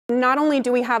Not only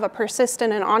do we have a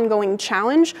persistent and ongoing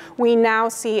challenge, we now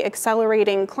see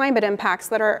accelerating climate impacts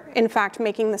that are in fact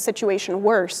making the situation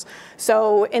worse.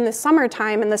 So in the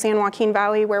summertime in the San Joaquin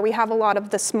Valley, where we have a lot of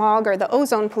the smog or the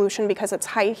ozone pollution because it's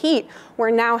high heat, we're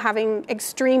now having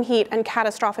extreme heat and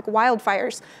catastrophic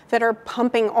wildfires that are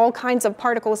pumping all kinds of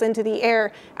particles into the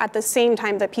air at the same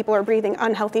time that people are breathing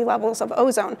unhealthy levels of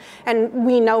ozone. And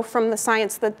we know from the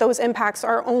science that those impacts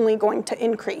are only going to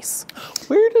increase.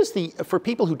 Where does for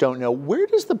people who don't know, where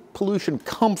does the pollution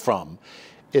come from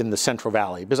in the Central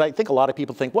Valley? Because I think a lot of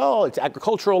people think, well, it's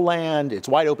agricultural land, it's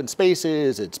wide open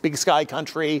spaces, it's big sky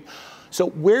country. So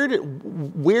where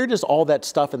does all that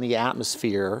stuff in the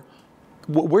atmosphere,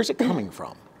 where's it coming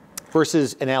from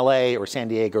versus in LA or San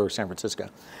Diego or San Francisco?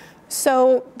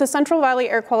 So the Central Valley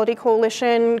Air Quality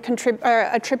Coalition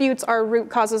attributes our root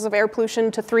causes of air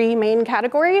pollution to three main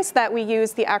categories that we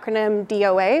use the acronym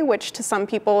DOA, which to some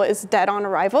people is dead on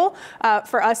arrival.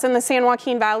 For us in the San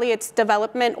Joaquin Valley, it's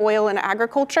development, oil, and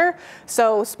agriculture.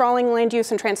 So sprawling land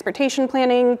use and transportation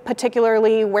planning,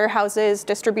 particularly warehouses,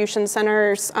 distribution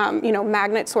centers,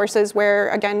 magnet sources where,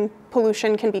 again,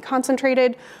 pollution can be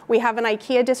concentrated. We have an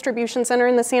IKEA distribution center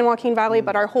in the San Joaquin Valley,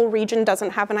 but our whole region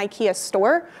doesn't have an IKEA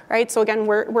store, right? So again,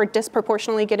 we're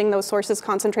disproportionately getting those sources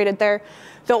concentrated there.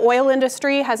 The oil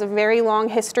industry has a very long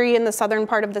history in the southern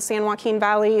part of the San Joaquin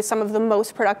Valley. Some of the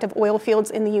most productive oil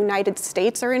fields in the United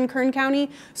States are in Kern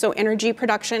County. So energy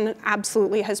production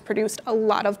absolutely has produced a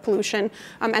lot of pollution.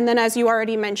 And then as you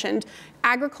already mentioned,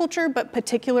 agriculture, but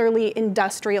particularly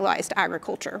industrialized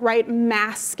agriculture, right?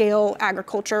 Mass scale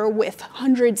agriculture with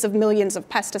hundreds of millions of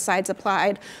pesticides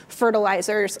applied,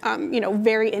 fertilizers,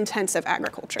 very intensive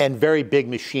agriculture. And very big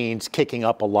machines kicking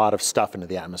up a lot of stuff into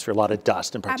the atmosphere, a lot of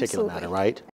dust and particulate matter,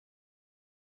 right?